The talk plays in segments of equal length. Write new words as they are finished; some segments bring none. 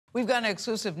We've got an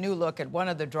exclusive new look at one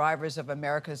of the drivers of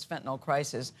America's fentanyl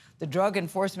crisis. The Drug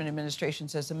Enforcement Administration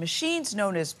says the machines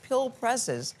known as pill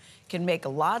presses can make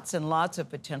lots and lots of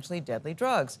potentially deadly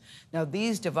drugs. Now,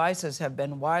 these devices have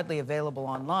been widely available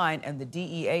online, and the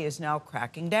DEA is now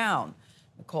cracking down.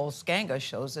 Nicole Skanga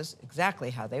shows us exactly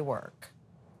how they work.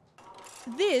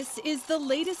 This is the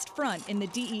latest front in the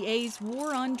DEA's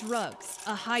war on drugs,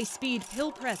 a high-speed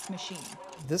pill press machine.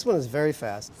 This one is very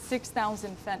fast.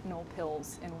 6,000 fentanyl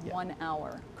pills in 1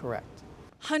 hour. Correct.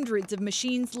 Hundreds of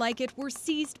machines like it were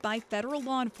seized by federal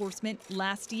law enforcement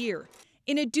last year.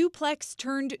 In a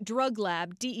duplex-turned-drug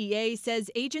lab, DEA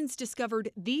says agents discovered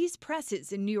these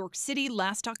presses in New York City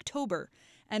last October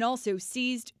and also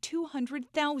seized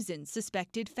 200,000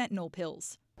 suspected fentanyl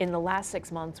pills. In the last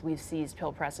 6 months, we've seized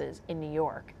pill presses in New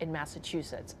York, in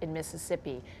Massachusetts, in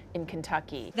Mississippi, in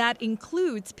Kentucky. That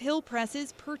includes pill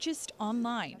presses purchased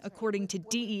online, according to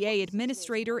DEA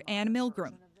Administrator Ann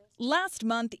Milgram. Last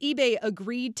month, eBay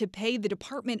agreed to pay the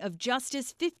Department of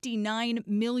Justice $59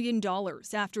 million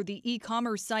after the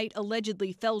e-commerce site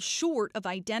allegedly fell short of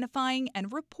identifying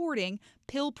and reporting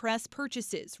pill press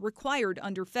purchases required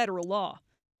under federal law.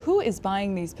 Who is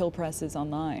buying these pill presses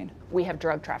online? We have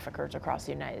drug traffickers across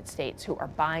the United States who are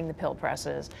buying the pill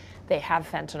presses. They have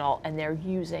fentanyl, and they're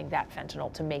using that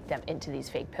fentanyl to make them into these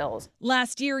fake pills.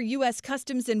 Last year, U.S.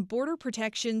 Customs and Border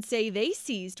Protection say they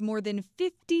seized more than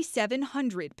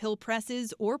 5,700 pill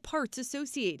presses or parts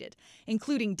associated,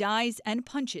 including dyes and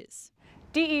punches.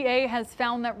 DEA has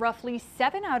found that roughly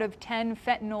 7 out of 10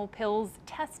 fentanyl pills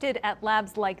tested at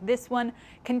labs like this one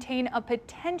contain a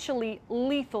potentially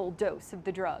lethal dose of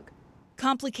the drug.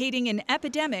 Complicating an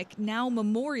epidemic now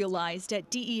memorialized at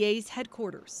DEA's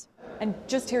headquarters. And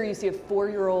just here you see a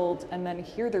 4-year-old, and then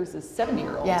here there's a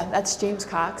 70-year-old. Yeah, that's James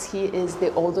Cox. He is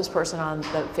the oldest person on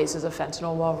the Faces of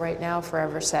Fentanyl wall right now,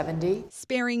 forever 70.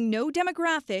 Sparing no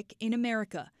demographic in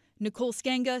America. Nicole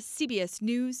Skanga, CBS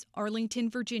News, Arlington,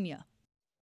 Virginia.